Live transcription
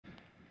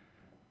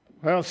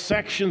Well,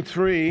 section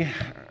 3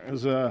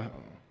 is a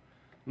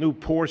new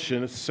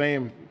portion. It's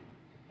the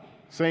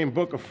same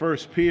book of 1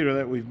 Peter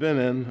that we've been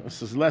in.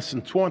 This is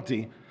lesson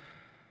 20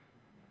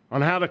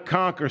 on how to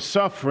conquer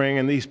suffering,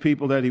 and these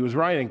people that he was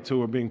writing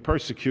to are being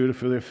persecuted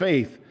for their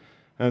faith,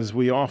 as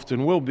we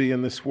often will be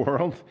in this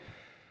world.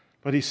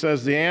 But he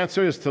says the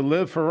answer is to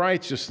live for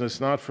righteousness,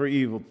 not for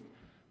evil.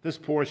 This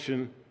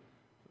portion,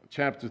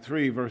 chapter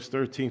 3, verse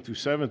 13 through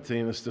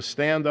 17, is to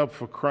stand up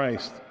for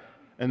Christ.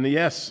 And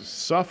yes,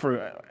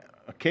 suffer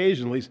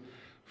occasionally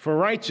for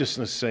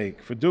righteousness'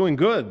 sake, for doing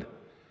good.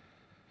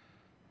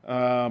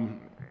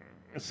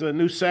 It's a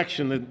new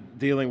section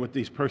dealing with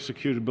these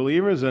persecuted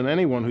believers and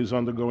anyone who's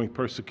undergoing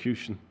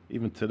persecution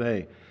even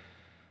today.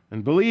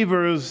 And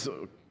believers,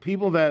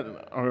 people that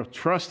are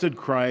trusted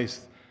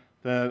Christ,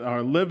 that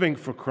are living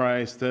for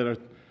Christ, that are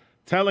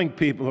telling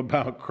people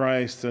about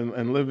Christ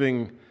and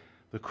living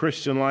the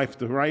Christian life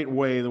the right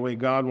way, the way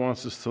God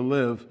wants us to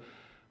live,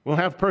 will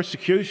have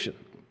persecution.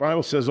 The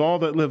Bible says all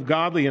that live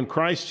godly in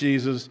Christ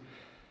Jesus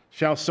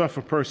shall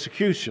suffer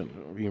persecution,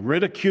 be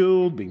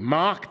ridiculed, be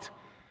mocked,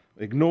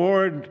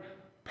 ignored,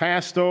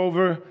 passed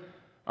over,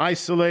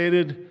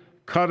 isolated,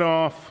 cut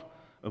off,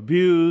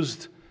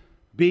 abused,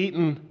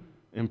 beaten,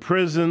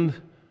 imprisoned,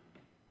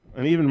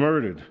 and even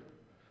murdered.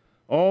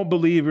 All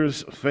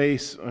believers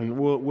face and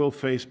will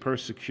face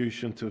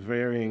persecution to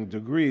varying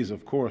degrees,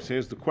 of course.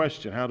 Here's the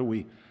question: how do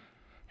we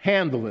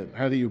handle it?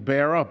 How do you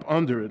bear up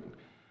under it?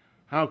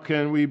 How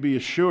can we be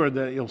assured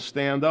that you'll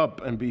stand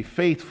up and be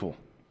faithful?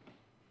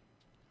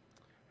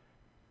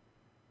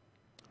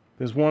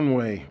 There's one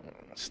way.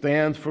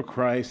 Stand for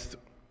Christ.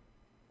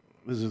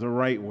 This is the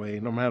right way,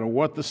 no matter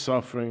what the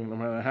suffering, no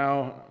matter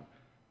how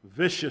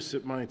vicious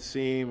it might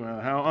seem,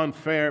 or how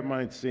unfair it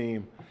might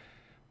seem.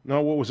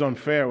 No, what was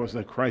unfair was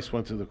that Christ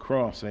went to the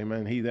cross,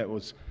 amen. He that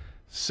was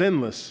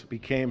sinless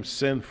became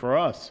sin for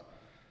us.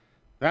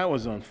 That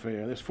was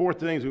unfair. There's 4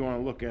 things we want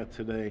to look at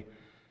today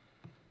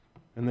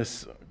in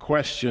this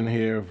question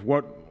here of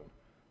what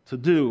to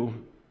do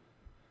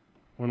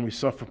when we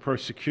suffer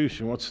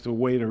persecution. What's the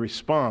way to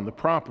respond? The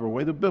proper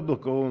way, the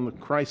biblical and the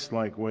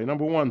Christ-like way.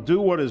 Number 1,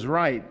 do what is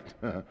right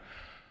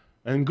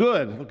and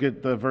good. Look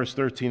at verse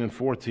 13 and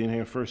 14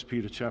 here, 1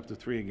 Peter chapter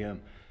 3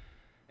 again.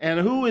 And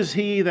who is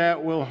he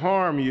that will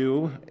harm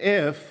you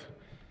if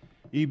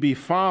ye be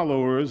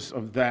followers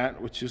of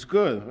that which is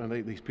good?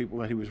 And these people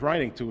that he was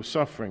writing to were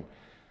suffering.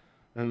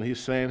 And he's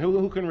saying,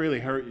 who can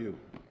really hurt you?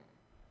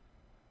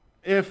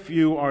 If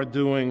you are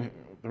doing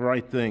the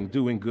right thing,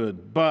 doing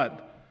good.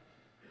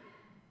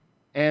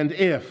 And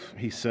if,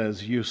 he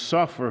says, you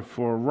suffer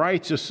for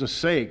righteousness'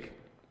 sake,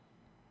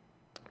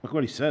 look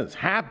what he says,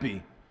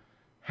 happy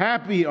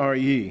are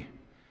ye,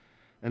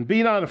 and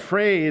be not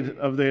afraid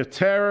of their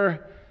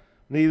terror,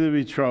 neither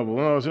be troubled.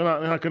 No, they're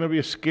not going to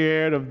be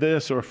scared of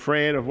this or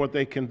afraid of what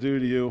they can do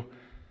to you.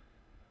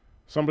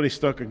 Somebody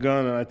stuck a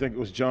gun, and I think it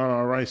was John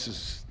R.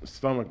 Rice's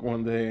stomach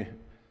one day,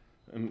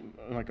 and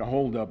like a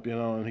holdup,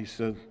 and he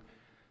said,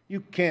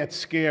 "You can't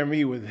scare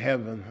me with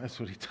heaven." That's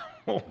what he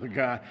told the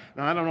guy.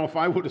 Now, I don't know if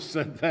I would have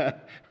said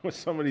that when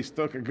somebody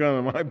stuck a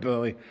gun in my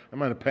belly. I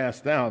might have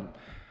passed out.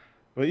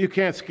 But you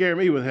can't scare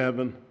me with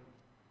heaven.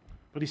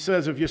 But he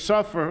says, if you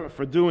suffer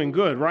for doing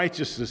good,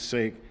 righteousness'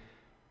 sake, you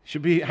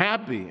should be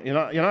happy.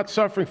 You're not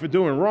suffering for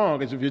doing wrong,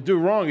 because if you do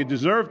wrong, you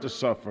deserve to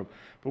suffer.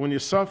 But when you're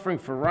suffering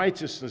for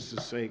righteousness'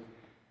 sake,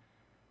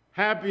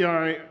 happy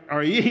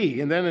are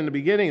ye. And then in the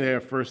beginning there,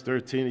 verse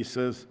 13, he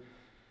says,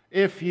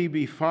 if ye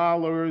be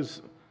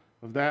followers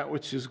of that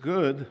which is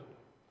good.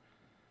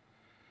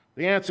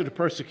 The answer to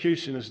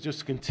persecution is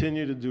just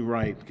continue to do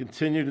right,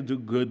 continue to do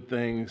good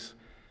things.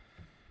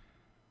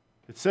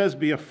 It says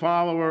be a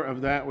follower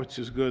of that which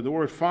is good. The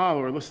word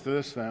follower, listen to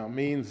this now,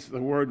 means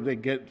the word they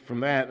get from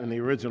that in the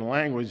original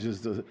language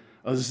is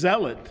a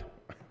zealot.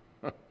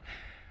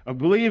 A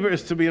believer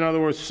is to be, in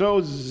other words, so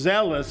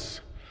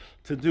zealous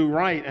to do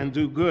right and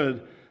do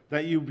good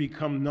that you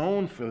become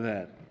known for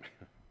that.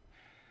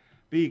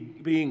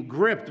 Being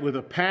gripped with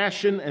a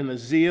passion and a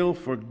zeal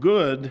for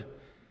good,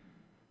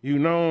 you're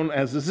known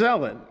as a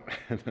zealot.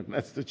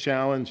 That's the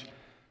challenge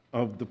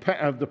of the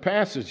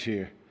passage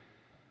here.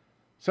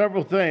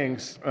 Several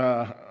things,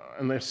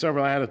 and there's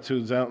several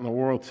attitudes out in the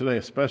world today,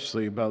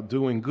 especially about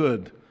doing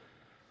good.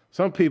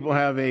 Some people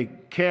have a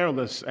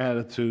careless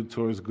attitude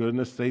towards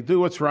goodness. They do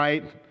what's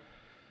right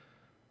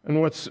and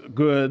what's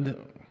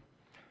good,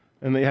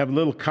 and they have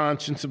little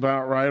conscience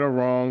about right or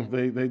wrong.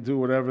 They do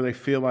whatever they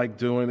feel like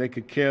doing. They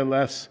could care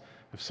less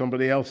if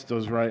somebody else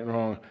does right and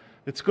wrong.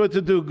 It's good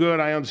to do good,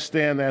 I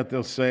understand that,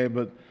 they'll say,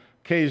 but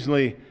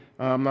occasionally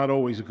I'm not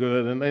always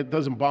good, and it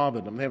doesn't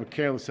bother them. They have a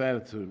careless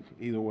attitude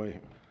either way.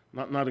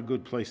 Not a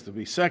good place to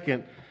be.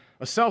 Second,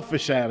 a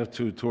selfish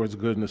attitude towards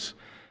goodness.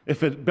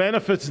 If it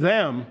benefits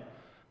them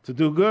to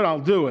do good, I'll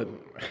do it.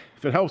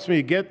 If it helps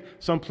me get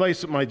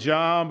someplace at my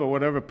job or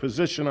whatever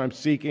position I'm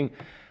seeking,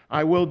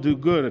 I will do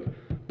good.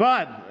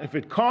 But if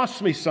it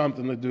costs me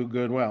something to do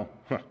good, well,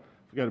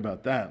 forget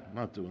about that. I'm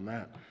not doing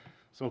that.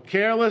 So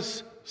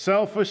careless,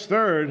 selfish.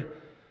 Third,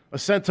 a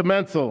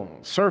sentimental,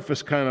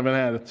 surface kind of an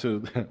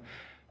attitude.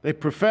 They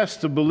profess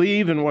to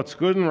believe in what's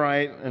good and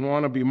right and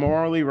want to be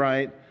morally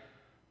right,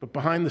 but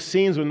behind the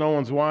scenes when no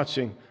one's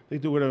watching, they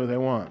do whatever they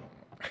want.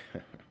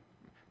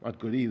 Not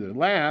good either.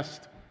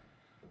 Last,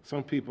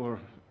 some people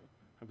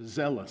have a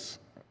zealous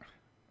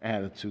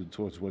attitude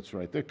towards what's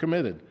right. They're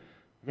committed.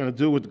 I'm going to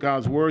do what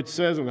God's word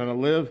says. I'm going to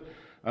live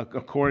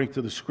according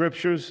to the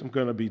scriptures. I'm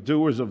going to be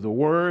doers of the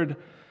word.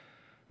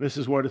 This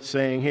is what it's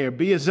saying here.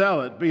 Be a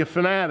zealot. Be a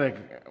fanatic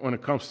when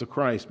it comes to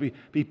Christ.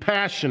 Be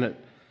passionate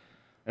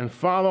and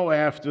follow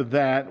after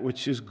that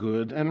which is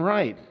good and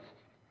right.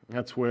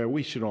 That's where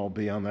we should all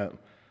be on that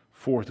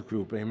fourth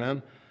group.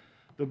 Amen.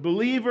 The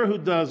believer who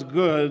does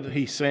good,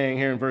 he's saying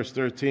here in verse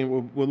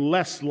 13, will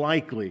less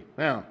likely.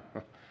 Now,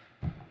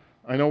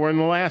 I know we're in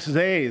the last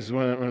days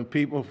when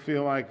people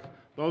feel like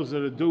those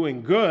that are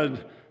doing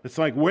good, it's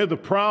like we're the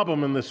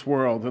problem in this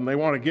world and they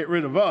want to get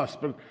rid of us.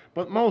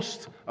 But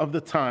most of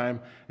the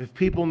time, if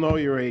people know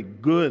you're a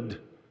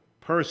good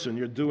person,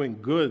 you're doing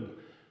good,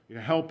 you're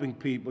helping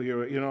people,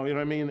 you know what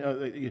I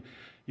mean?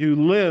 You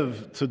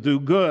live to do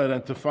good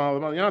and to follow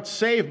them. You're not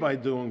saved by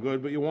doing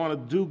good, but you want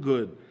to do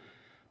good.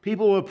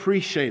 People will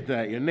appreciate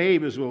that. Your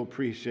neighbors will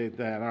appreciate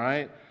that, all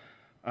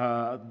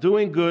right?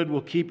 Doing good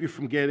will keep you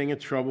from getting in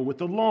trouble with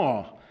the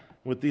law,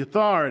 with the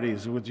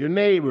authorities, with your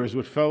neighbors,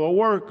 with fellow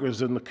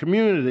workers in the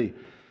community.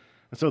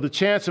 And so the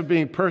chance of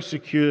being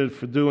persecuted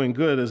for doing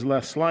good is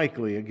less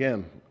likely.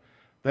 Again,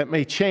 that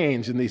may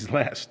change in these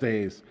last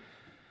days.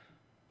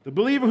 The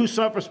believer who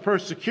suffers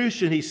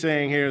persecution, he's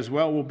saying here as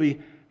well, will be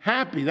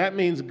happy. That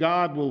means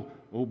God will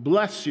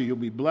bless you. You'll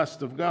be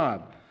blessed of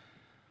God.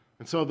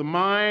 And so the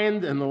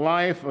mind and the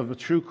life of a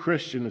true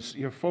Christian is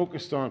you're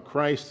focused on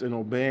Christ and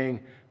obeying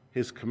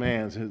his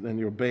commands, and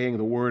you're obeying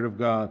the word of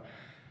God.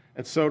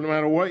 And so no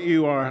matter what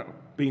you are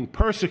being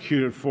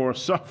persecuted for,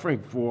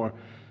 suffering for,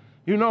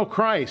 you know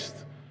Christ.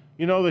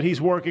 You know that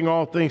he's working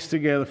all things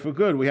together for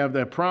good. We have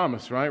that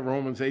promise, right?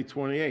 Romans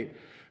 8:28.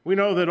 We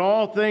know that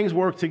all things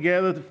work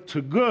together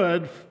to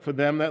good for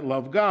them that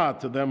love God,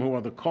 to them who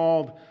are the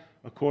called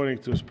according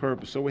to his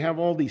purpose. So we have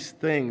all these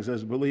things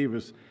as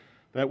believers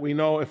that we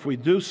know if we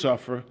do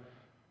suffer,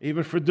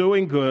 even for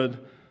doing good,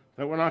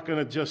 that we're not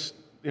going to just,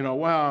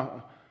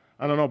 well,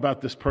 I don't know about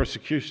this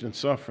persecution and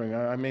suffering.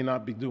 I may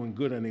not be doing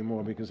good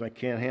anymore because I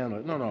can't handle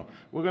it. No.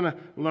 We're going to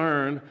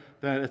learn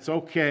that it's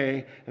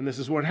okay, and this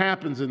is what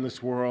happens in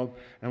this world,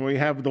 and we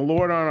have the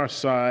Lord on our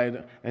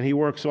side, and he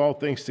works all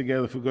things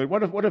together for good.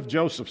 What if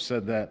Joseph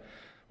said that?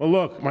 Well,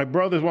 look, my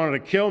brothers wanted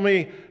to kill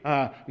me.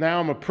 Now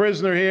I'm a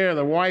prisoner here.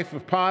 The wife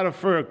of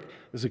Potiphar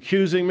is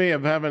accusing me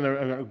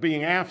of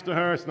being after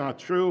her. It's not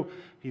true.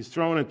 He's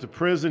thrown into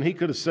prison. He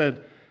could have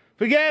said,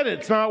 forget it.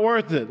 It's not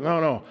worth it.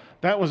 No.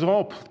 That was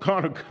all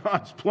part of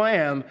God's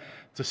plan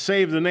to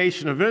save the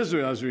nation of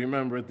Israel, as you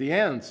remember at the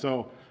end.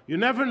 So you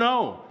never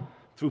know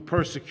through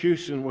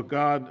persecution what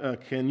God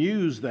can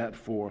use that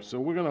for. So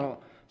we're going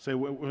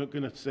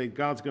to say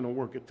God's going to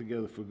work it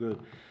together for good.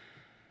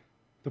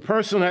 The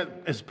person that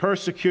is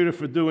persecuted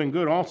for doing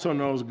good also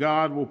knows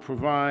God will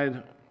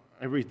provide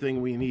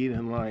everything we need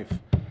in life.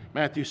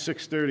 Matthew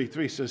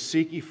 6:33 says,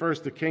 seek ye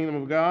first the kingdom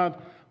of God.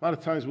 A lot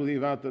of times we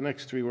leave out the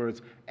next three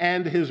words,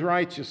 and his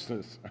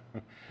righteousness.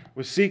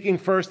 We're seeking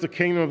first the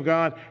kingdom of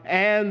God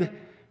and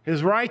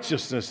his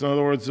righteousness. In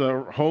other words,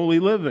 holy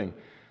living.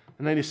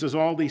 And then he says,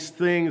 all these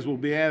things will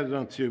be added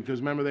unto you. Because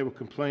remember, they were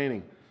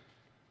complaining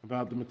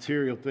about the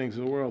material things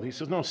of the world. He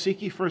says, no,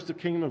 seek ye first the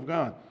kingdom of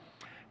God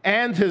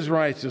and his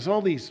righteousness.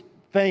 All these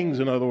things,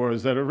 in other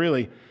words, that are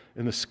really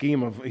in the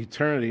scheme of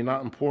eternity,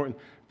 not important,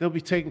 they'll be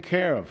taken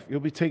care of. You'll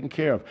be taken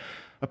care of.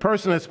 A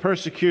person that's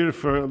persecuted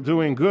for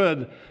doing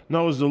good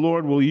knows the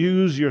Lord will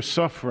use your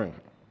suffering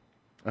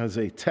as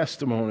a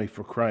testimony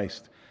for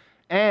Christ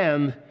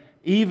and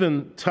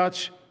even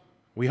touch,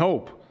 we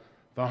hope,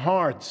 the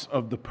hearts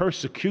of the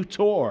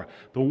persecutor,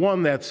 the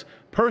one that's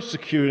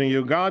persecuting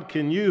you. God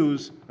can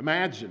use,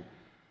 imagine,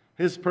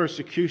 his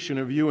persecution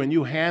of you and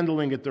you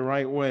handling it the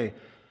right way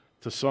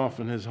to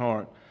soften his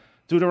heart.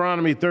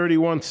 Deuteronomy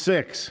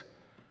 31:6.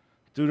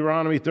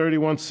 Deuteronomy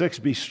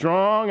 31:6, be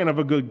strong and of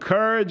a good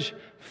courage,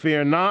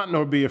 fear not,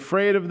 nor be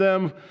afraid of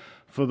them,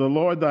 for the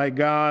Lord thy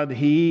God,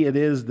 he it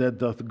is that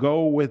doth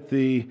go with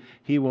thee,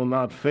 he will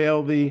not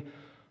fail thee,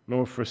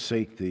 nor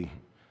forsake thee.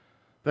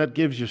 That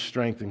gives you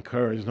strength and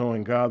courage,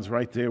 knowing God's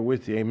right there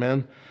with you,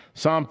 amen?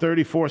 Psalm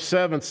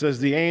 34:7 says,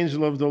 the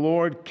angel of the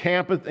Lord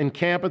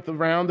encampeth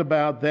around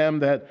about them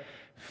that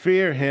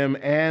fear him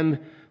and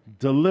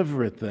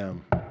delivereth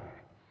them.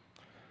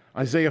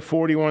 Isaiah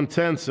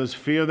 41:10 says,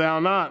 fear thou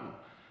not,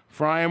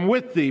 for I am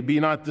with thee, be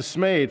not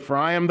dismayed, for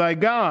I am thy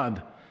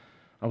God.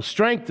 I will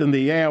strengthen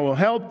thee, yea, I will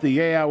help thee,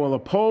 yea, I will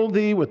uphold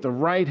thee with the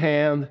right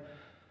hand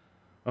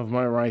of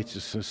my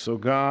righteousness. So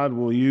God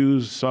will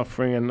use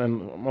suffering,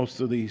 and most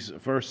of these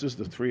verses,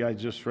 the three I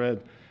just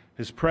read,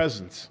 his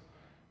presence.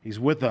 He's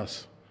with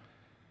us.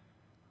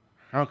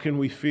 How can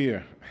we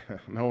fear?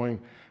 Knowing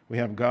we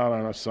have God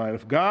on our side.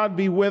 If God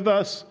be with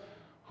us,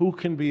 who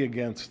can be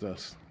against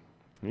us?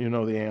 You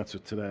know the answer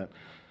to that.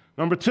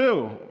 Number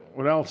two,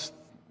 what else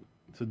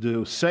to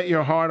do? Set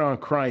your heart on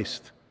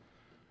Christ.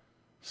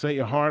 Set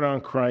your heart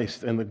on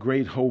Christ and the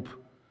great hope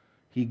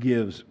he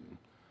gives.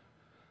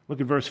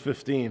 Look at verse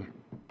 15.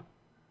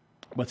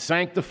 But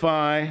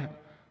sanctify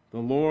the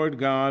Lord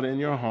God in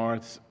your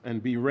hearts,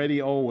 and be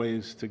ready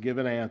always to give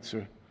an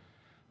answer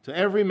to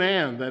every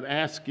man that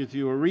asketh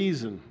you a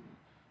reason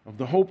of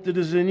the hope that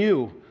is in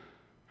you.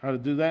 How to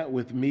do that?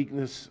 With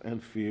meekness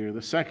and fear.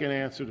 The second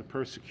answer to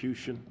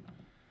persecution: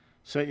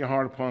 set your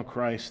heart upon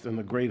Christ and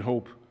the great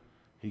hope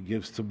he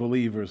gives to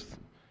believers.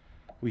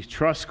 We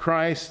trust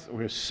Christ,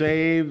 we're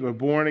saved, we're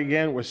born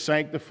again, we're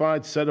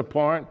sanctified, set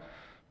apart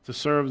to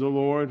serve the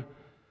Lord.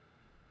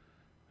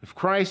 If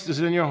Christ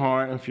is in your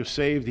heart, and if you're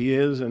saved, he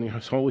is, and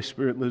his Holy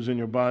Spirit lives in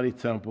your body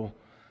temple,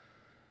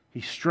 he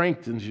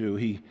strengthens you.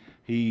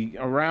 He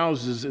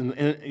arouses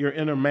in your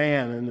inner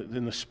man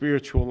in the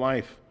spiritual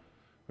life.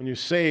 When you're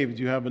saved,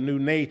 you have a new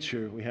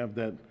nature. We have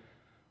that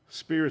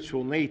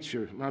spiritual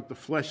nature, not the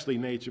fleshly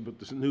nature, but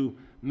this new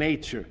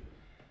nature.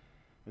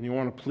 And you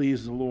want to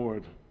please the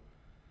Lord.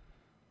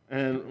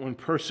 And when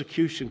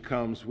persecution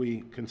comes,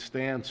 we can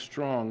stand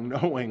strong,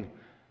 knowing,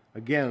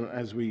 again,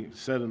 as we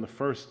said in the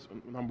first,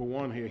 number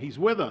one here, he's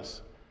with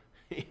us.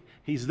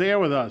 He's there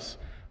with us.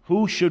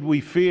 Who should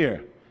we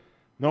fear?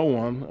 No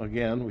one.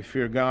 Again, we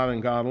fear God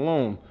and God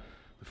alone.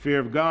 The fear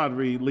of God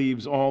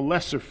relieves all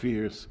lesser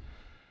fears.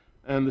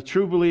 And the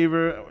true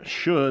believer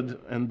should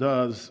and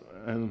does,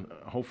 and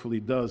hopefully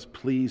does,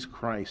 please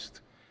Christ.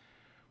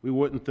 We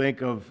wouldn't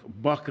think of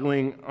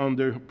buckling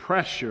under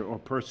pressure or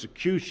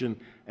persecution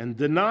and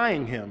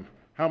denying him.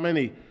 How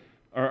many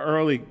are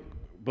early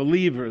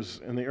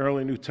believers in the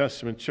early New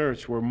Testament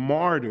church were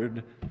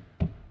martyred,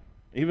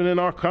 even in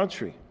our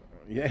country,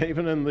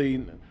 even in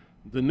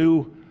the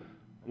new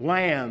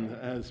land,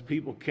 as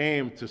people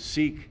came to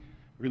seek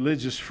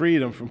religious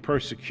freedom from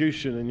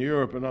persecution in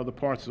Europe and other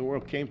parts of the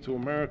world, came to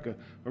America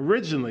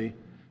originally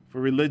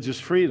for religious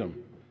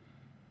freedom.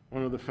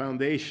 One of the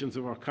foundations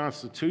of our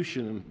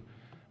Constitution and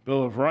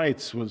Bill of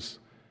Rights was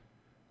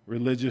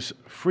religious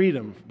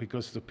freedom,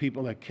 because the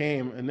people that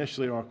came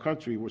initially to our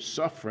country were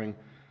suffering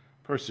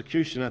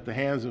persecution at the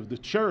hands of the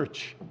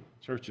Church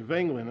of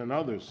England and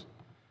others.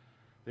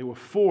 They were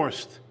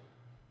forced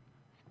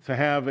to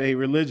have a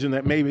religion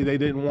that maybe they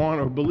didn't want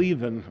or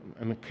believe in,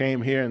 and it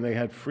came here and they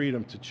had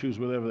freedom to choose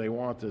whatever they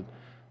wanted.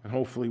 And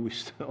hopefully we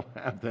still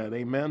have that.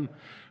 Amen?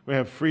 We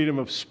have freedom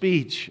of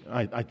speech,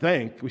 I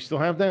think. We still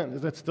have that?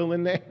 Is that still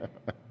in there?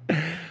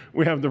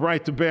 We have the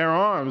right to bear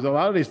arms. A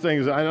lot of these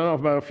things, I don't know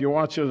about if you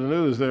watch the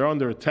news, they're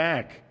under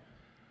attack.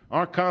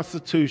 Our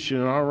Constitution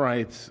and our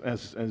rights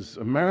as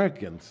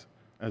Americans,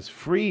 as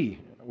free,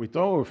 we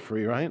thought we were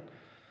free, right?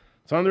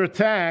 It's under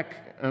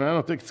attack, and I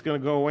don't think it's going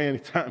to go away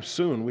anytime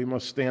soon. We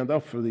must stand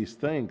up for these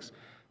things,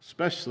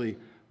 especially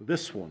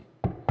this one.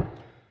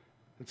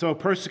 And so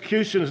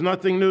persecution is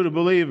nothing new to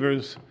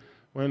believers.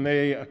 When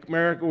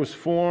America was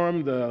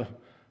formed,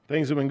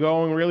 things have been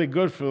going really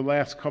good for the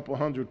last couple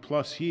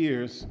 100+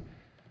 years.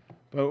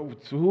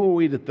 But who are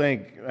we to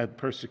think that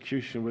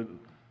persecution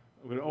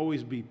would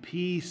always be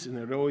peace, and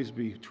there'd always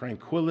be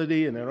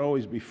tranquility, and there'd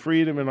always be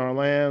freedom in our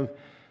land?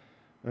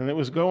 And it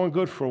was going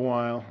good for a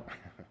while.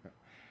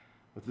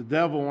 But the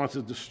devil wants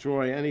to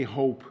destroy any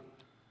hope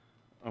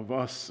of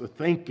us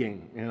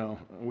thinking,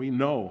 we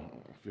know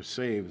if you're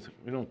saved.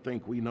 We don't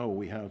think we know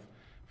we have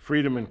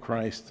freedom in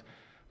Christ.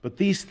 But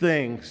these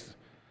things,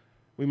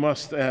 we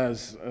must,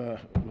 as the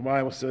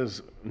Bible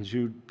says in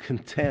Jude,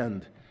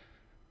 contend.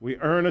 We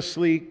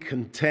earnestly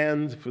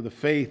contend for the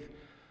faith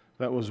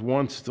that was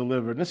once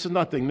delivered. This is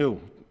nothing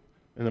new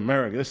in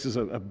America. This is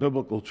a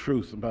biblical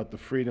truth about the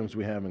freedoms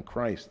we have in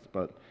Christ.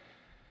 But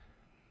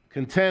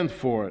contend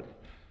for it,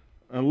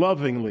 and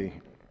lovingly.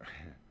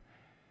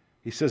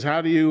 He says, how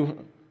do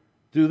you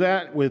do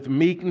that? With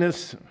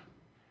meekness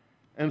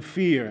and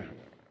fear,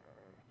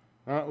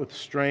 not with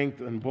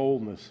strength and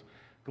boldness.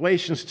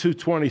 Galatians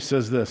 2:20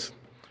 says this.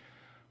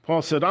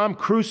 Paul said, I'm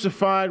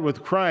crucified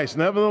with Christ.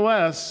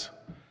 Nevertheless,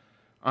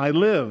 I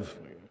live.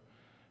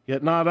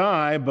 Yet not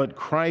I, but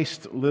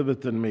Christ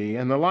liveth in me.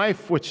 And the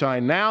life which I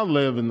now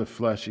live in the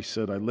flesh, he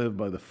said, I live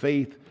by the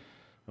faith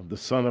of the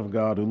Son of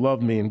God, who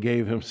loved me and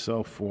gave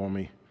himself for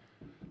me.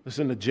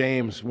 Listen to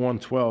James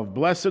 1:12.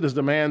 Blessed is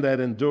the man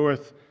that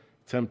endureth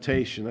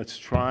temptation, that's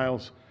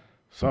trials,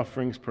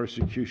 sufferings,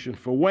 persecution.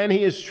 For when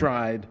he is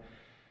tried,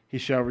 he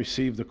shall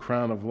receive the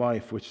crown of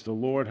life, which the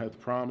Lord hath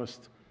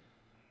promised,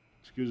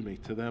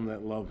 to them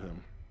that love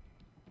him.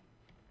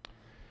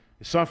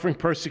 Suffering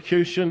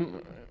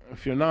persecution,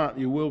 if you're not,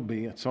 you will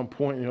be at some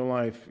point in your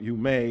life. You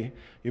may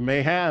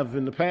have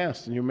in the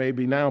past, and you may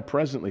be now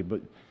presently,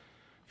 but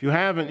if you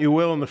haven't, you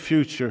will in the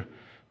future.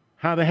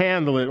 How to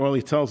handle it? Well,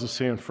 he tells us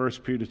here in 1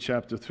 Peter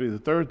chapter 3. The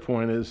third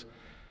point is,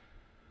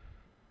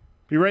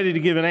 be ready to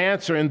give an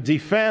answer and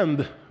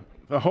defend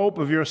the hope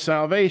of your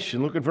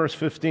salvation. Look at verse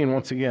 15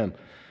 once again.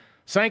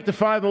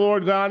 Sanctify the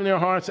Lord God in your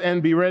hearts,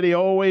 and be ready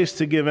always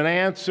to give an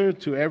answer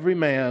to every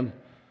man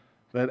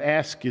that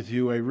asketh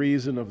you a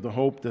reason of the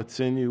hope that's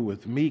in you,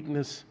 with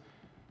meekness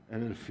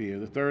and in fear.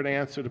 The third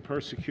answer to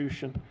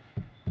persecution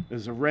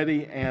is a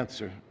ready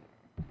answer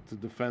to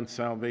defend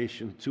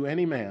salvation to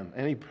any man,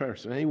 any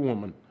person, any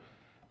woman,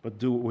 but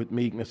do it with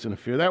meekness and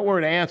fear. That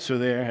word answer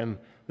there, and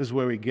this is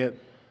where we get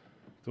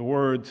the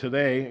word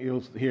today.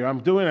 You'll hear, I'm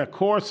doing a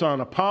course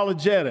on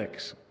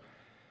apologetics,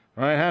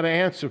 right? How to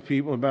answer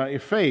people about your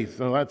faith.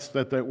 So that's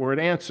that word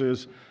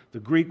answers, the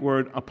Greek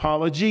word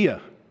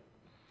apologia.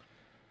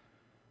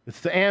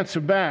 It's to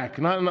answer back,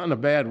 not in a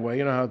bad way.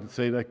 You know how to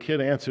say that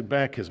kid answered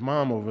back his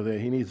mom over there.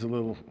 He needs a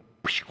little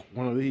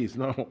one of these.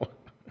 No.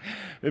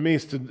 It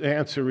means to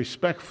answer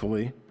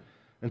respectfully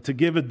and to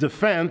give a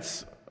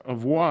defense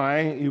of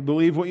why you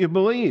believe what you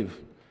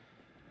believe.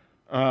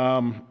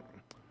 So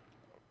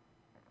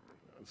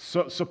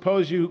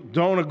suppose you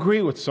don't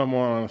agree with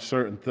someone on a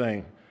certain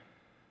thing.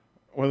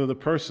 Whether the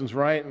person's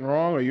right and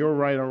wrong or you're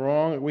right or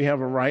wrong, we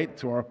have a right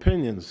to our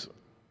opinions,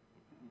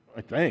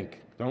 I think,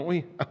 don't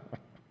we?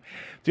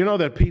 Do you know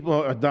that people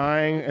are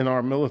dying in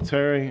our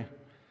military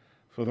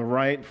for the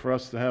right, for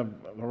us to have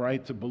the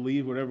right to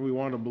believe whatever we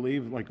want to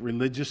believe, like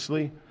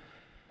religiously?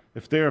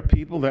 If there are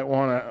people that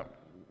want to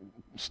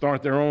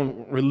start their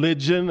own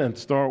religion and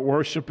start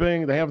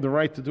worshiping, they have the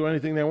right to do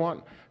anything they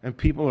want. And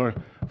people are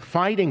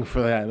fighting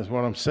for that, is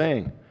what I'm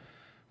saying.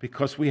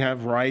 Because we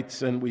have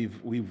rights, and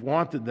we've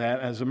wanted that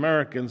as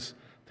Americans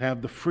to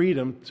have the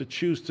freedom to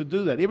choose to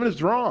do that, even if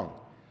it's wrong.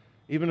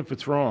 Even if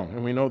it's wrong.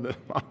 And we know that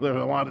there are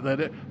a lot of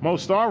that.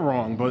 Most are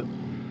wrong, but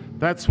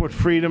that's what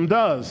freedom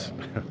does.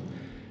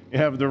 You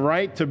have the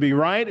right to be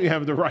right, you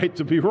have the right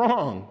to be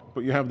wrong,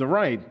 but you have the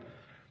right.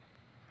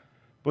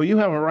 But you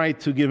have a right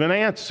to give an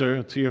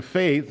answer to your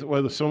faith,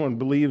 whether someone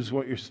believes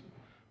what you're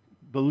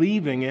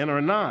believing in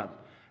or not.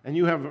 And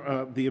you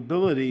have the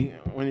ability,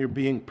 when you're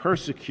being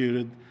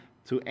persecuted,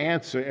 to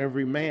answer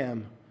every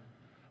man.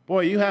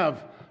 Boy, you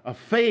have a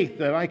faith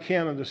that I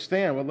can't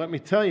understand. Well, let me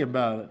tell you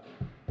about it.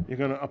 You're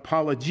going to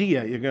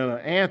apologia. You're going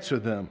to answer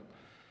them.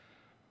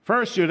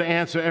 First, you're to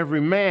answer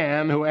every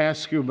man who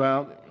asks you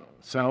about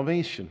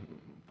salvation.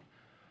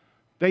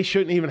 They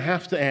shouldn't even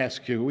have to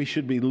ask you. We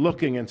should be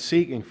looking and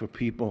seeking for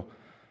people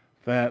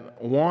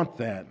that want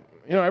that.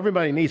 You know,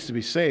 everybody needs to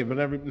be saved, but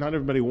not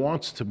everybody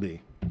wants to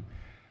be.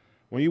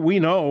 We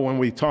know when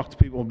we talk to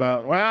people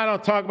about, well, I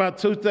don't talk about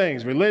two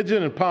things,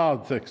 religion and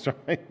politics,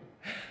 right?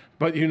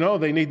 But you know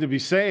they need to be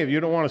saved. You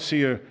don't want to see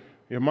your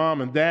mom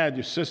and dad,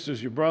 your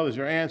sisters, your brothers,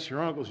 your aunts,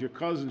 your uncles, your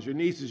cousins, your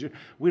nieces.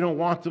 We don't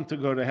want them to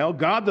go to hell.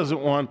 God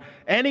doesn't want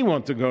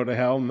anyone to go to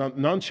hell.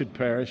 None should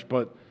perish,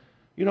 but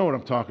you know what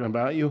I'm talking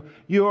about.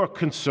 You're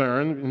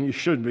concerned, and you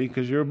should be,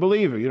 because you're a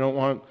believer. You don't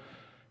want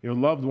your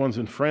loved ones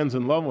and friends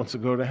and loved ones to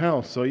go to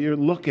hell. So you're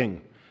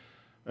looking,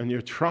 and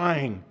you're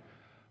trying,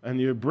 and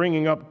you're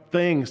bringing up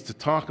things to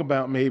talk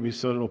about maybe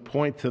so it'll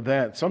point to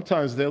that.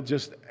 Sometimes they'll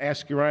just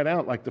ask you right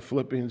out, like the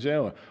Philippian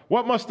jailer.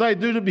 What must I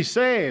do to be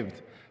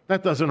saved?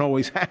 That doesn't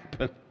always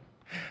happen.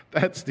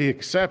 That's the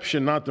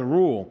exception, not the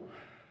rule.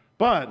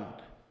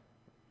 But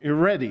you're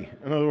ready.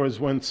 In other words,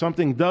 when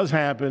something does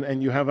happen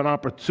and you have an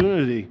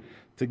opportunity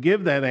to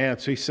give that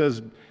answer, he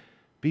says,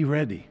 be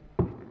ready.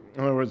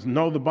 In other words,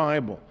 know the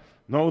Bible,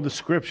 know the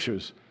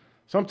Scriptures.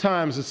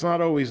 Sometimes it's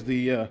not always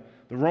the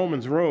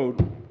Romans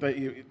road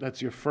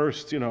that's your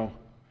first,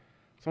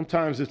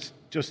 Sometimes it's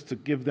just to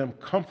give them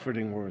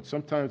comforting words.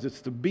 Sometimes it's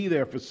to be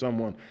there for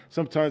someone.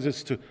 Sometimes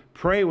it's to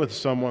pray with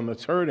someone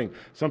that's hurting.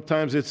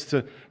 Sometimes it's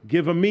to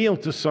give a meal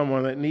to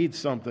someone that needs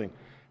something.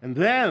 And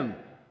then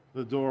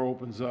the door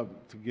opens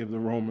up to give the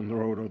Roman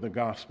road or the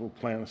gospel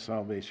plan of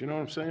salvation. You know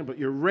what I'm saying? But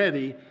you're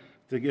ready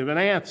to give an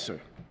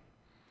answer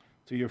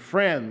to your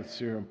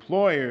friends, your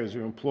employers,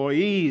 your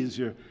employees,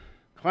 your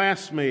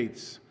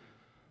classmates,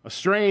 a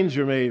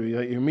stranger maybe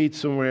that you meet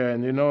somewhere,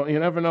 and you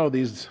never know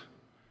these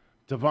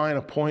divine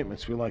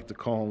appointments, we like to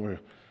call them, where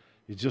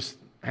you just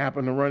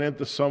happen to run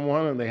into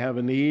someone and they have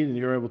a need and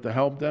you're able to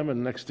help them,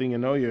 and next thing you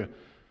know, you're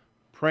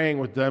praying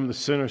with them the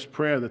sinner's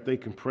prayer that they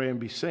can pray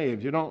and be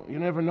saved. You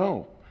never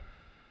know.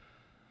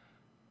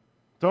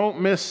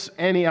 Don't miss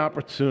any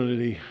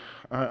opportunity.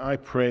 I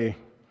pray.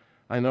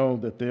 I know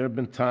that there have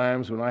been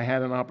times when I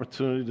had an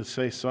opportunity to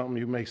say something.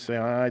 You may say,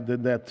 I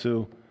did that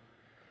too.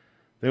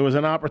 There was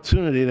an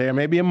opportunity there,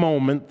 maybe a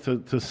moment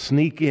to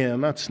sneak in,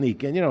 not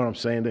sneak in, you know what I'm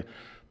saying,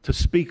 to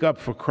speak up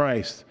for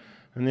Christ.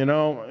 And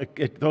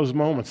those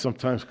moments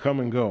sometimes come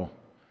and go.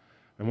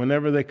 And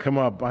whenever they come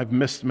up, I've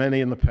missed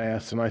many in the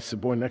past, and I said,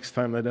 boy, next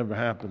time that ever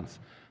happens,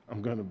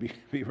 I'm going to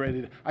be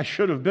ready. I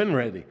should have been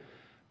ready.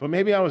 But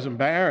maybe I was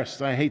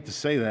embarrassed. I hate to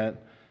say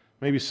that.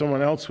 Maybe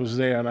someone else was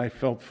there, and I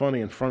felt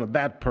funny in front of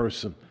that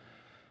person.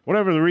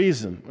 Whatever the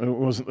reason,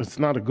 it's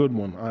not a good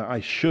one. I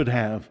should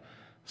have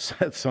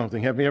said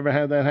something. Have you ever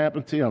had that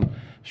happen to you? I'm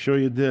sure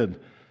you did.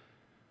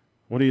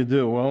 What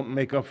do? Well,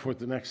 make up for it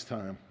the next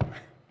time.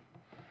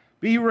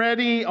 Be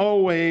ready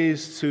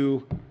always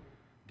to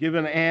give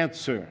an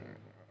answer,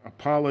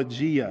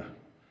 apologia,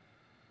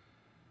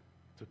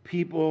 to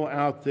people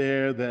out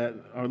there that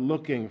are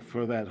looking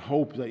for that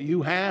hope that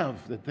you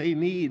have, that they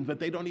need, but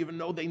they don't even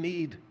know they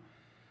need.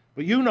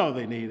 But you know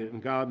they need it,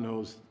 and God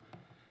knows.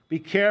 Be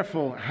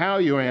careful how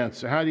you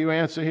answer. How do you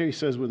answer here? He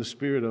says with a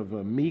spirit of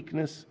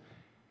meekness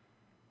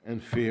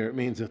and fear. It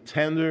means a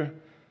tender,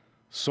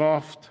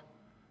 soft,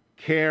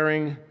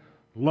 caring,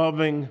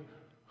 loving,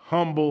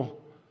 humble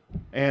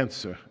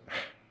answer.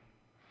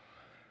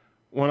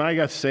 When I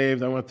got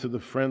saved, I went to the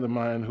friend of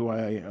mine who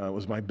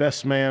was my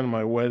best man in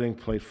my wedding,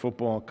 played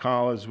football in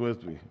college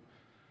with,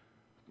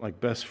 like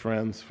best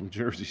friends from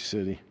Jersey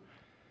City.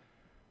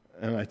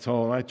 And I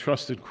told him I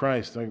trusted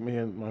Christ. Like me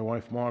and my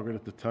wife Margaret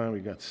at the time,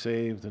 we got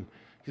saved. And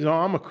he said, "Oh,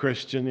 I'm a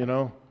Christian, you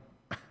know."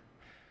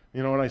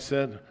 You know what I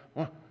said?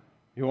 "Well,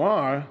 you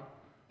are?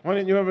 Why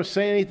didn't you ever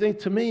say anything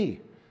to me?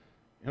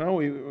 You know,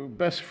 we were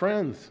best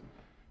friends."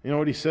 You know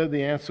what he said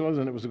the answer was?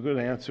 And it was a good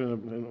answer.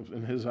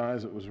 In his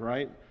eyes, it was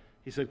right.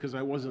 He said, "Because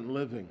I wasn't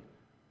living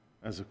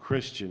as a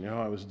Christian. You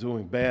know, I was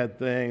doing bad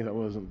things.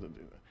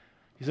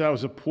 He said I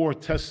was a poor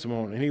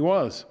testimony." And he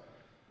was.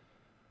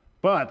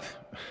 But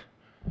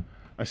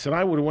I said,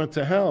 I would have went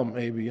to hell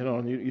maybe, you know,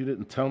 and you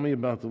didn't tell me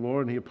about the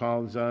Lord, and he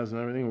apologized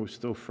and everything. We're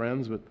still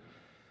friends, but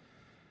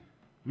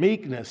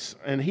meekness.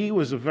 And he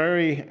was a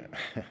very,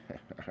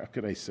 how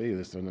could I say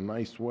this in a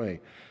nice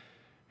way?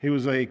 He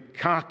was a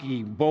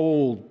cocky,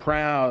 bold,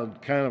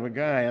 proud kind of a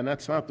guy, and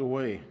that's not the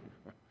way.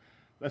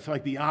 That's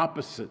like the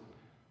opposite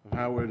of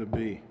how we're to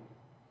be.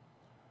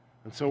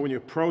 And so when you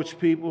approach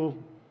people,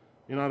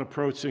 you're not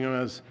approaching them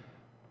as,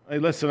 "Hey,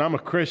 listen, I'm a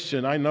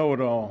Christian, I know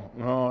it all."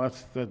 No,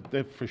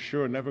 they're for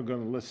sure never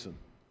going to listen.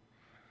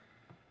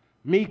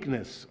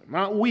 Meekness,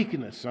 not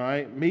weakness, all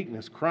right?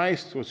 Meekness.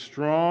 Christ was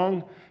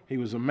strong, he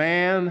was a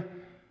man,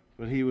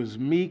 but he was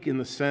meek in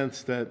the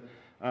sense that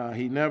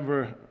he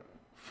never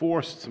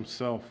forced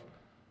himself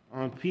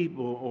on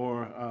people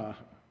or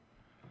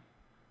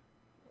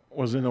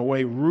was in a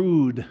way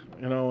rude,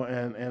 you know,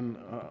 and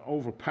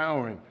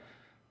overpowering.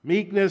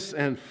 Meekness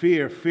and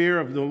fear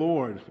of the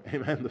Lord,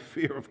 amen, the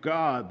fear of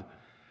God.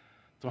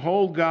 To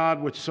hold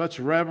God with such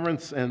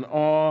reverence and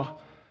awe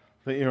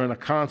that you're in a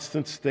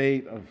constant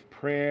state of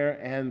prayer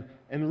and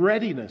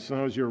readiness. In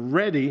other words, you're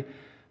ready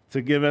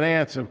to give an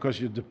answer because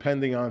you're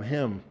depending on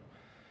him.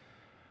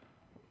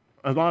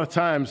 A lot of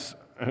times,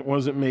 it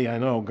wasn't me, I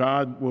know,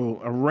 God will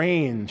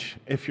arrange,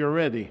 if you're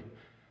ready,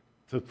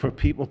 for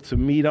people to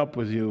meet up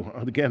with you.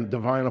 Again,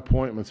 divine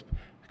appointments,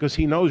 because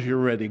he knows you're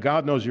ready.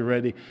 God knows you're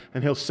ready,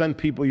 and he'll send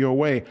people your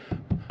way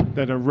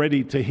that are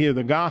ready to hear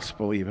the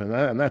gospel even.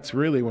 And that's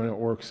really when it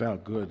works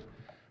out good,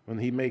 when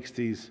he makes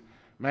these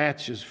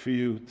matches for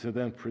you to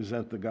then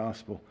present the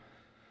gospel.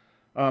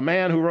 A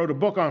man who wrote a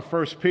book on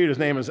 1 Peter, his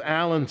name is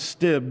Alan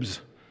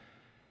Stibbs,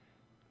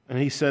 and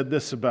he said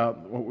this about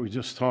what we were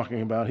just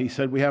talking about. He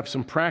said, "We have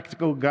some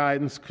practical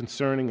guidance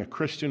concerning a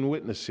Christian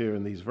witness here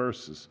in these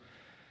verses.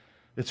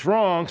 It's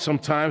wrong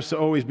sometimes to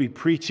always be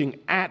preaching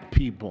at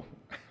people."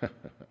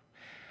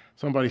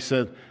 Somebody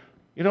said,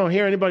 "You don't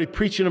hear anybody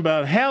preaching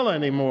about hell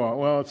anymore."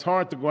 Well, it's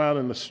hard to go out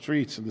in the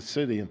streets of the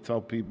city and tell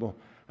people.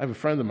 I have a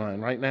friend of mine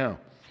right now.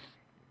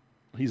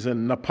 He's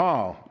in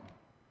Nepal.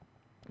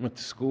 Went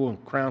to school in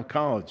Crown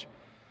College.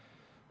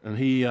 And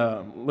he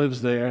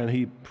lives there, and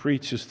he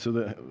preaches to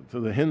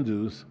the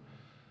Hindus.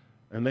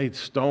 And they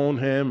stone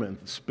him and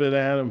spit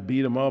at him,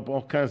 beat him up,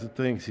 all kinds of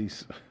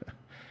things.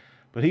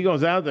 But he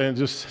goes out there and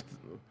just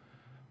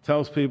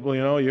tells people,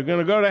 you know, "You're going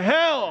to go to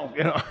hell,"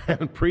 you know,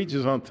 and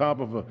preaches on top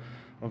of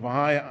a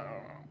high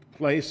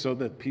place so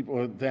that people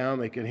are down,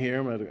 they can hear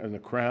him in the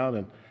crowd,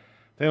 and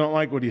they don't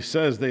like what he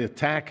says. They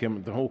attack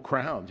him, the whole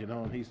crowd, you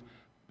know, and he's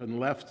been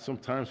left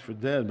sometimes for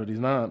dead, but he's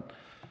not.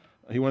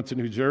 He went to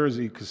New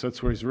Jersey because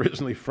that's where he's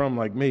originally from,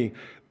 like me,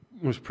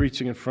 was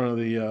preaching in front of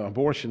the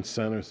abortion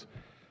centers,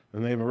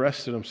 and they've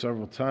arrested him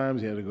several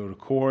times. He had to go to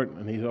court,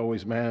 and he's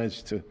always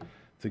managed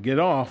to get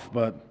off,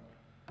 but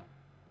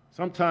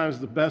sometimes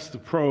the best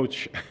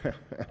approach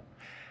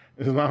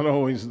is not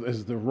always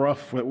as the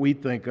rough, what we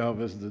think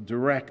of as the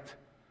direct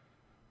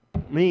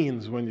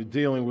means when you're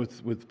dealing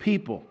with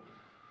people.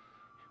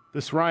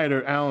 This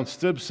writer, Alan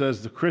Stibbs,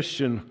 says the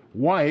Christian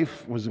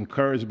wife was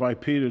encouraged by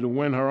Peter to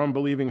win her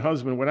unbelieving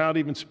husband without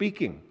even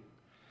speaking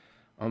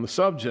on the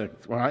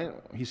subject, right?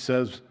 He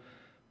says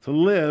to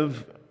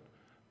live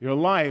your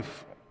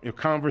life, your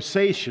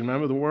conversation,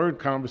 remember the word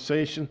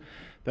conversation,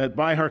 that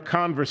by her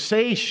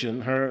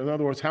conversation, in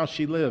other words, how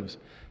she lives,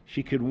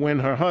 she could win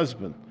her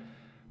husband.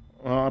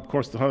 Well, of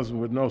course, the husband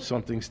would know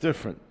something's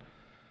different.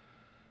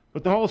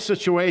 But the whole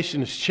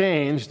situation is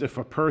changed if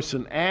a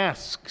person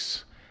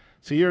asks.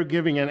 So you're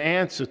giving an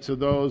answer to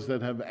those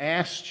that have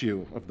asked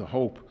you of the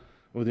hope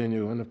within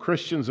you. And if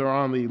Christians are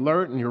on the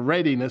alert and your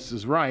readiness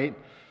is right,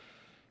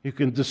 you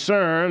can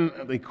discern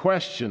the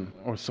question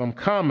or some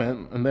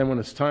comment, and then when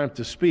it's time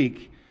to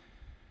speak,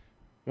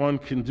 one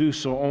can do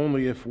so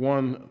only if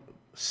one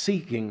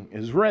seeking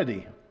is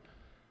ready.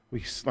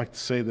 We like to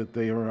say that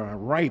they are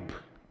ripe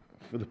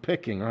for the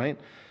picking, right?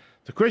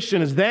 The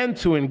Christian is then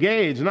to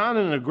engage, not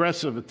in an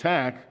aggressive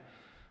attack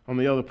on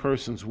the other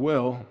person's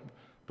will,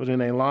 but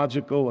in a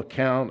logical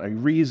account, a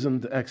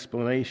reasoned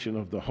explanation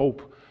of the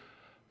hope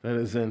that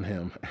is in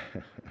him.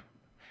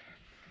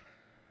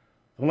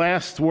 The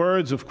last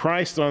words of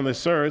Christ on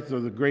this earth are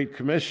the Great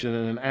Commission,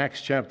 and in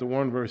Acts chapter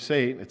 1, verse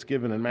 8, it's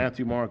given in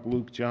Matthew, Mark,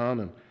 Luke,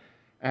 John, and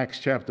Acts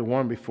chapter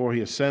 1, before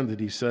he ascended,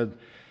 he said,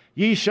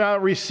 "Ye shall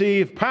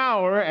receive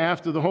power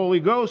after the Holy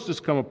Ghost has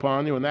come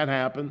upon you," and that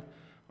happened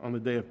on the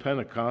day of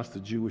Pentecost, the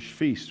Jewish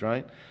feast,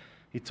 right?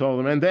 He told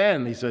them, and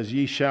then he says,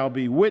 ye shall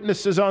be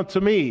witnesses unto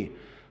me,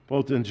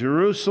 both in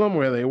Jerusalem,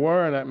 where they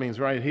were, and that means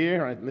right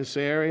here, right in this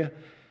area,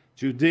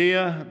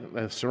 Judea,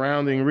 the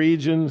surrounding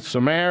region,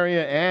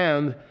 Samaria,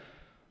 and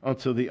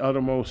unto the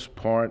uttermost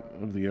part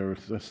of the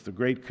earth. That's the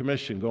Great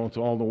Commission. Go into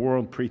all the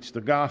world, preach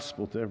the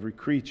gospel to every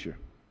creature.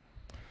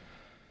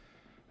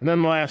 And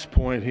then the last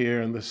point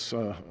here in this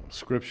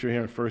scripture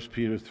here in 1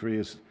 Peter 3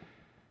 is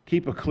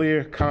keep a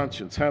clear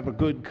conscience. Have a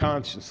good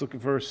conscience. Look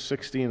at verse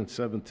 16 and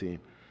 17.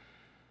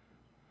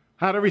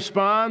 How to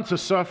respond to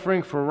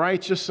suffering for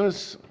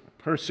righteousness,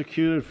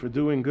 persecuted for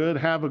doing good.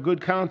 Have a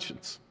good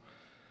conscience.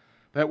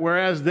 That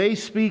whereas they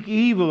speak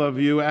evil of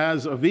you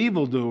as of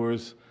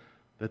evildoers,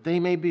 that they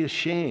may be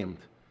ashamed,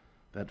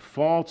 that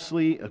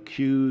falsely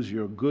accuse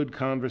your good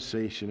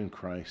conversation in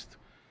Christ.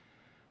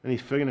 And he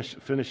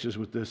finishes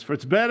with this. For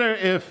it's better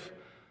if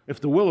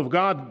the will of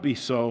God be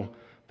so,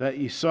 that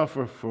ye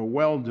suffer for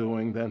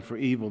well-doing than for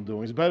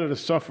evil-doing. It's better to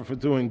suffer for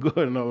doing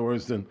good, in other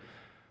words, than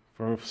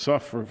for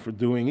suffer for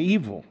doing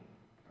evil.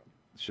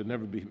 It should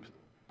never be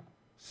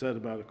said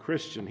about a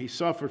Christian. He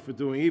suffered for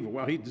doing evil.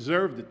 Well, he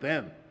deserved it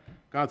then.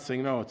 God's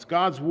saying, no, it's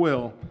God's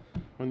will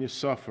when you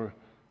suffer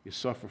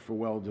for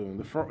well-doing.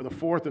 The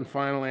fourth and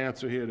final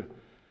answer here to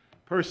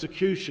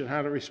persecution,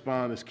 how to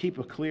respond, is keep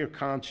a clear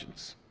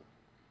conscience.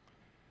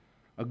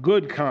 A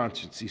good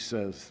conscience, he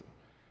says.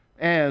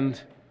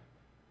 And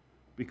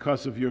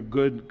because of your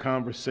good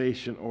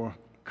conversation or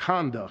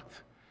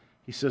conduct,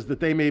 he says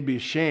that they may be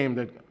ashamed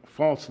that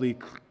falsely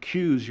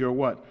accuse your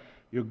what?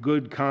 Your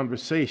good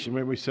conversation.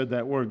 Remember we said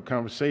that word,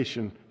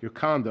 conversation, your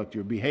conduct,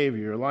 your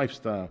behavior, your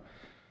lifestyle.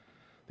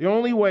 The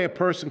only way a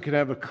person can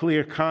have a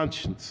clear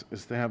conscience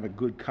is to have a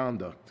good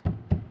conduct.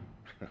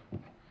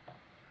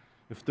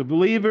 If the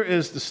believer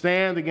is to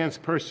stand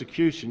against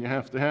persecution, you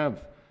have to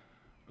have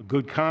a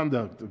good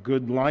conduct, a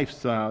good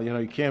lifestyle.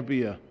 You can't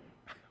be a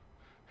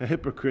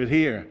hypocrite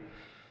here.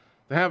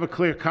 To have a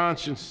clear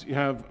conscience, you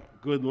have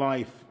good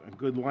life, a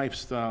good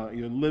lifestyle.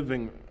 You're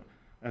living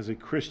as a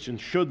Christian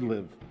should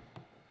live.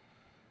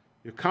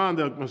 Your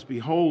conduct must be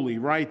holy,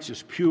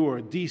 righteous,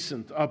 pure,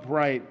 decent,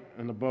 upright,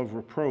 and above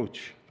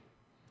reproach.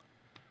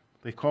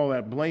 They call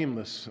that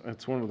blameless.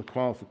 That's one of the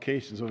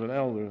qualifications of an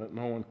elder, that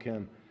no one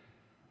can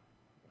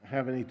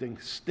have anything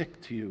stick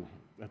to you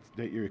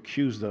that you're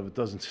accused of. It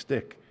doesn't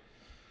stick.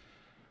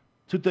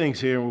 Two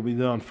things here and we'll be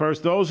done.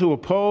 First, those who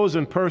oppose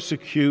and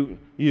persecute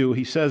you,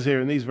 he says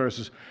here in these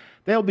verses,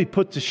 they'll be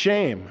put to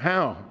shame.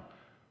 How?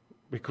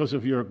 Because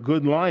of your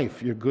good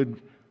life, your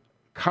good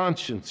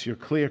conscience, your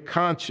clear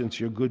conscience,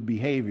 your good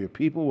behavior.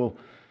 People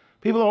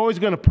are always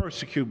going to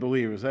persecute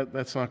believers.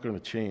 That's not going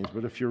to change.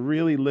 But if you're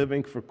really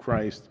living for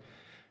Christ,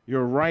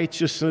 your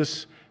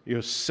righteousness,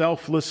 your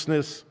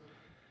selflessness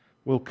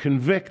will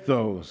convict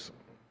those,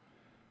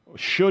 or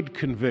should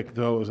convict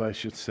those, I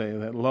should say,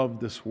 that love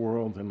this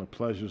world and the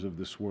pleasures of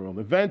this world.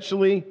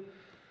 Eventually,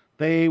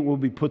 they will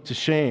be put to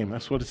shame.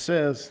 That's what it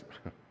says.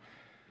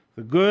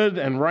 The good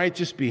and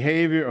righteous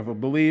behavior of a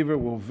believer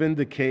will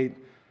vindicate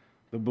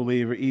the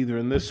believer either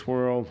in this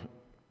world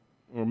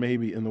or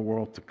maybe in the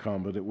world to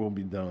come, but it will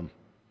be done.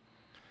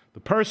 The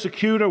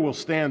persecutor will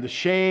stand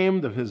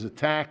ashamed of his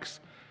attacks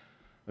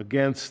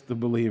against the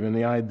believer, and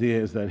the idea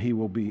is that he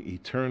will be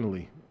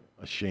eternally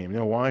ashamed. You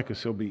know why?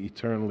 Because he'll be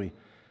eternally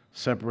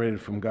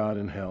separated from God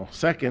in hell.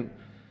 Second,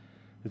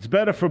 it's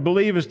better for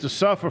believers to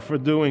suffer for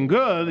doing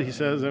good, he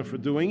says, than for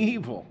doing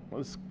evil.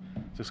 Well, it's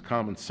just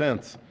common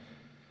sense.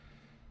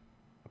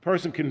 A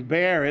person can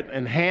bear it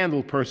and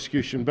handle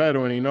persecution better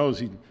when he knows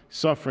he's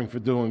suffering for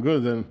doing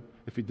good than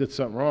if he did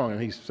something wrong and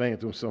he's saying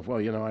to himself, well,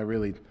 I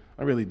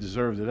really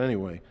deserved it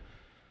anyway.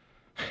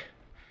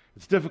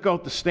 It's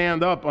difficult to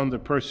stand up under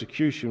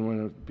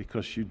persecution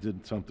because you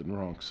did something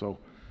wrong. So,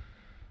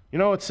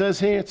 it says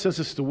here? It says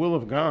it's the will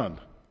of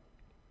God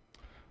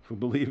for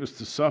believers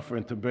to suffer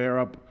and to bear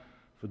up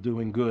for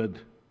doing good.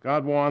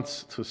 God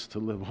wants us to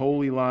live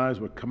holy lives.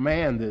 We're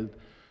commanded,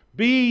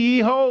 be ye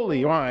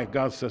holy. Why?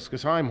 God says,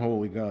 because I'm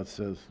holy, God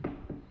says.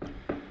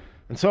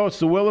 And so it's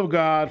the will of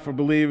God for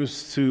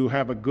believers to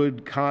have a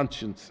good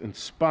conscience in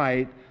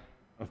spite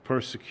of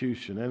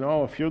persecution. And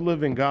if you're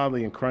living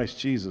godly in Christ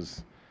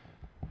Jesus,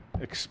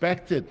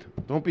 expect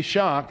it. Don't be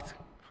shocked.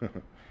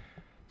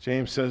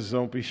 James says,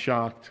 don't be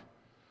shocked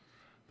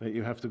that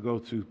you have to go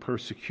through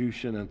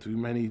persecution and through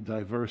many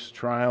diverse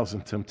trials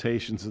and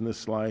temptations in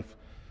this life.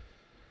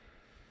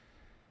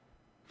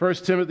 1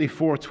 Timothy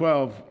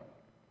 4:12,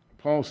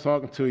 Paul's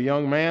talking to a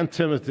young man,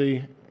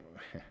 Timothy,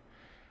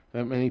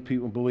 that many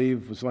people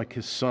believe was like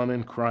his son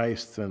in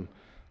Christ and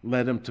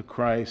led him to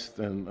Christ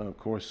and, of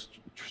course,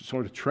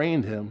 sort of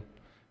trained him.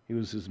 He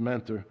was his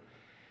mentor.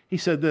 He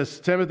said this,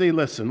 Timothy,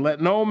 listen, let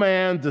no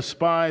man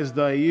despise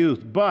thy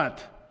youth,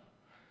 but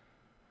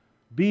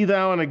be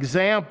thou an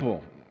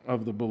example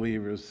of the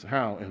believers.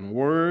 How? In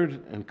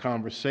word, in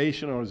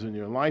conversation, or is in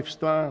your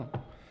lifestyle,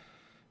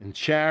 in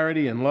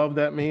charity and love,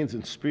 that means,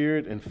 in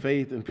spirit, in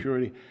faith, and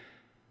purity.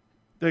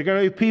 There are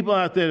going to be people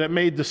out there that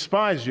may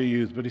despise your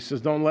youth, but he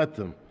says, don't let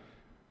them.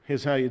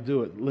 Here's how you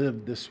do it.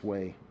 Live this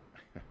way.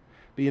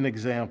 Be an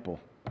example.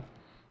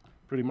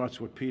 Pretty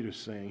much what Peter's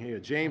saying here.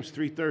 James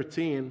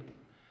 3:13.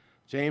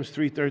 James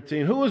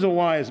 3:13. Who is a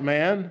wise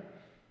man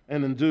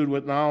and endued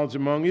with knowledge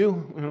among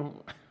you?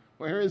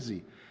 Where is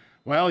he?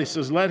 Well, he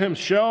says, let him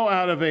show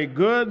out of a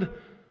good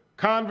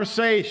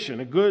conversation,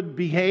 a good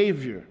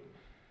behavior,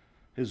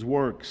 his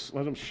works.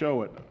 Let him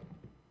show it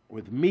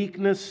with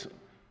meekness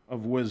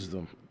of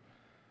wisdom.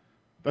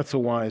 That's a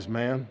wise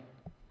man.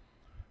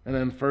 And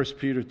then 1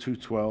 Peter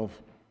 2:12,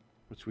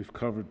 which we've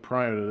covered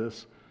prior to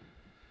this.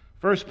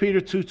 1 Peter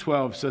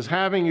 2:12 says,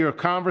 having your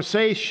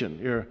conversation,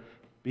 your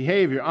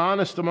behavior,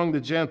 honest among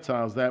the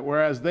Gentiles, that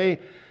whereas they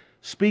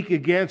speak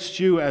against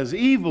you as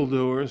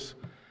evildoers,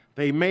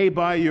 they may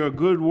by your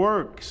good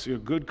works, your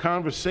good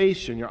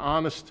conversation, your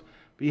honest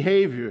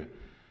behavior,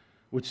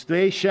 which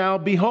they shall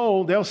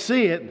behold, they'll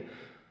see it,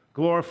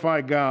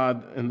 glorify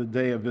God in the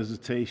day of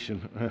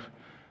visitation.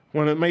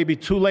 When it may be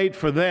too late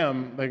for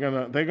them,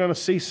 they're gonna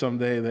see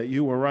someday that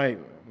you were right,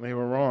 they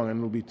were wrong, and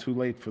it'll be too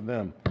late for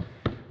them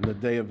in the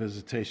day of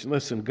visitation.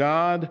 Listen,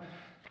 God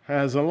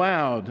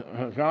allowed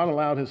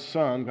his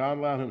Son, God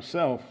allowed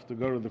himself to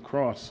go to the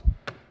cross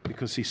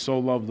because he so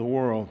loved the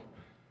world.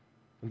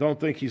 And don't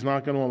think he's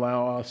not going to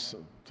allow us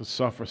to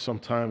suffer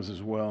sometimes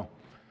as well.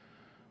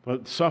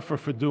 But suffer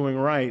for doing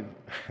right,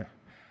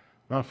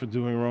 not for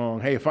doing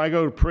wrong. Hey, if I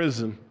go to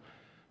prison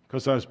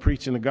because I was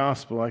preaching the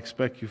gospel, I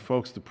expect you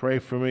folks to pray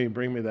for me and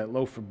bring me that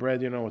loaf of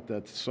bread, with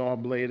that saw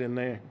blade in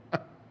there.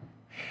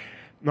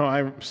 No,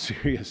 I'm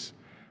serious.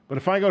 But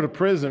if I go to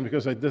prison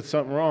because I did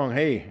something wrong,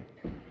 hey,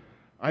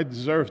 I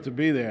deserve to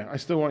be there. I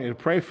still want you to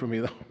pray for me,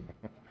 though.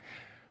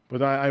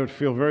 But I would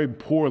feel very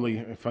poorly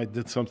if I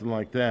did something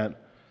like that.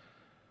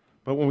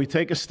 But when we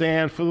take a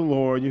stand for the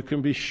Lord, you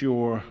can be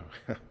sure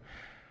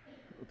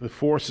the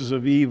forces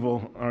of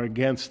evil are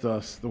against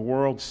us. The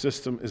world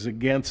system is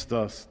against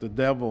us. The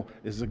devil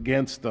is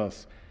against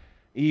us.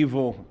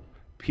 Evil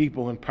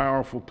people in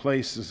powerful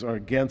places are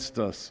against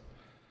us.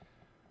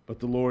 But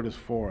the Lord is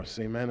for us.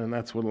 Amen? And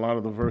that's what a lot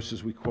of the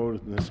verses we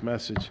quoted in this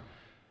message.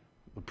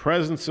 The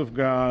presence of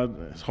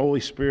God, His Holy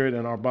Spirit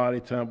in our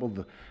body temple,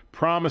 the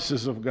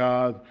promises of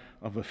God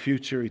of a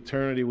future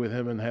eternity with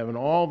Him in heaven,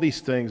 all these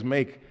things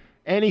make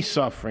any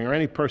suffering or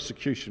any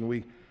persecution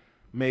we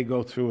may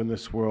go through in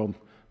this world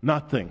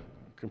nothing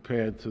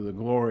compared to the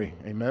glory,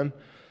 amen,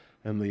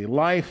 and the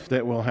life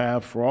that we'll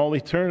have for all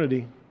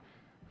eternity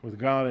with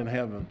God in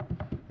heaven.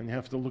 And you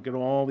have to look at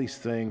all these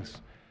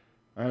things.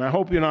 And I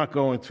hope you're not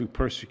going through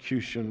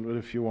persecution, but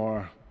if you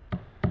are,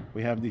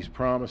 we have these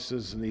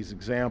promises and these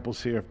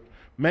examples here.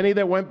 Many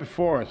that went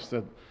before us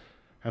that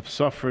have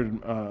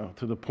suffered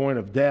to the point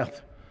of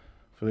death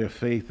for their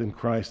faith in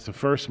Christ. The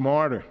first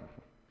martyr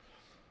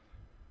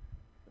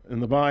in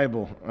the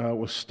Bible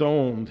was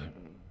stoned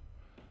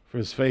for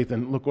his faith.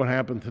 And look what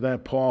happened to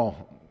that.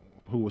 Paul,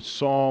 who was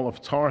Saul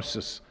of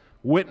Tarsus,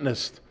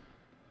 witnessed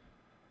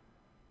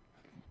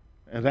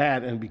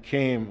that and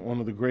became one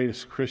of the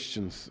greatest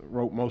Christians.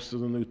 Wrote most of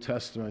the New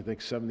Testament. I think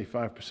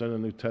 75% of the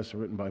New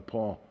Testament written by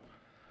Paul.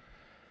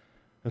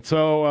 And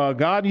so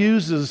God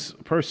uses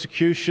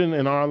persecution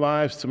in our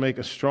lives to make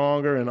us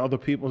stronger in other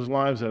people's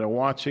lives that are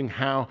watching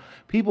how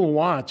people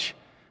watch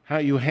how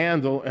you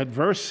handle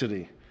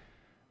adversity.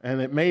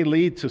 And it may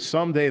lead to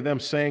someday them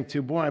saying to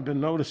you, boy, I've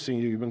been noticing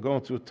you. You've been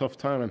going through a tough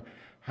time and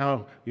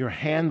how you're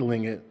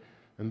handling it.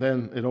 And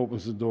then it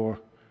opens the door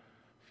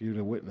for you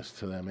to witness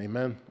to them.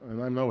 Amen?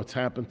 And I know it's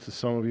happened to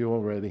some of you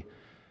already.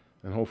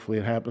 And hopefully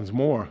it happens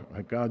more.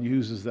 That God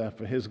uses that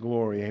for His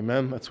glory.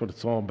 Amen? That's what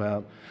it's all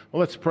about. Well,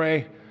 let's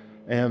pray.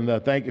 And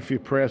thank you for your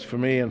prayers for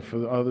me and for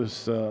the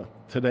others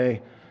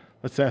today.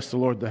 Let's ask the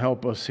Lord to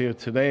help us here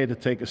today to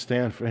take a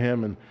stand for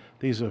Him. And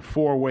these are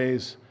 4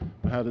 ways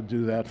of how to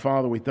do that.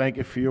 Father, we thank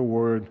you for your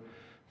word,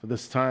 for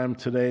this time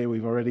today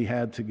we've already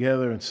had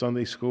together in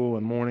Sunday school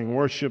and morning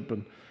worship,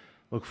 and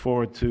look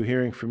forward to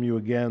hearing from you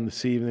again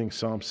this evening,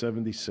 Psalm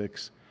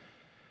 76.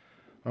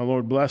 Our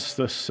Lord, bless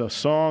this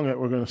song that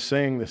we're going to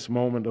sing, this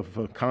moment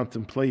of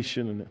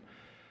contemplation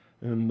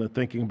and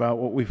thinking about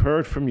what we've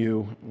heard from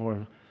you.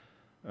 Lord,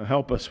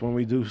 help us when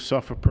we do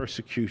suffer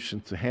persecution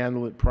to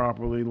handle it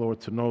properly, Lord,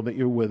 to know that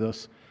you're with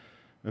us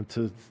and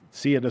to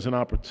see it as an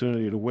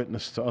opportunity to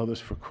witness to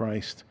others for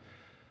Christ.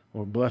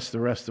 Lord, bless the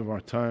rest of our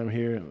time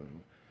here,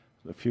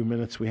 the few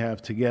minutes we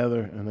have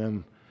together, and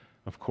then,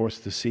 of course,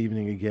 this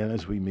evening again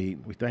as we meet.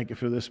 We thank you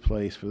for this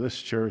place, for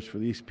this church, for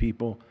these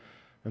people,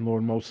 and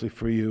Lord, mostly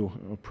for you,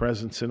 a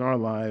presence in our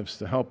lives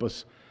to help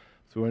us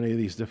through any of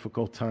these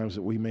difficult times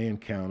that we may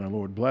encounter.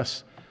 Lord,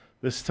 bless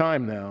this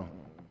time now.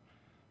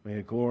 May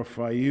it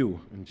glorify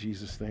you. In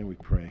Jesus' name we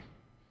pray.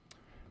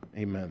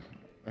 Amen.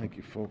 Thank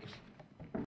you, folks.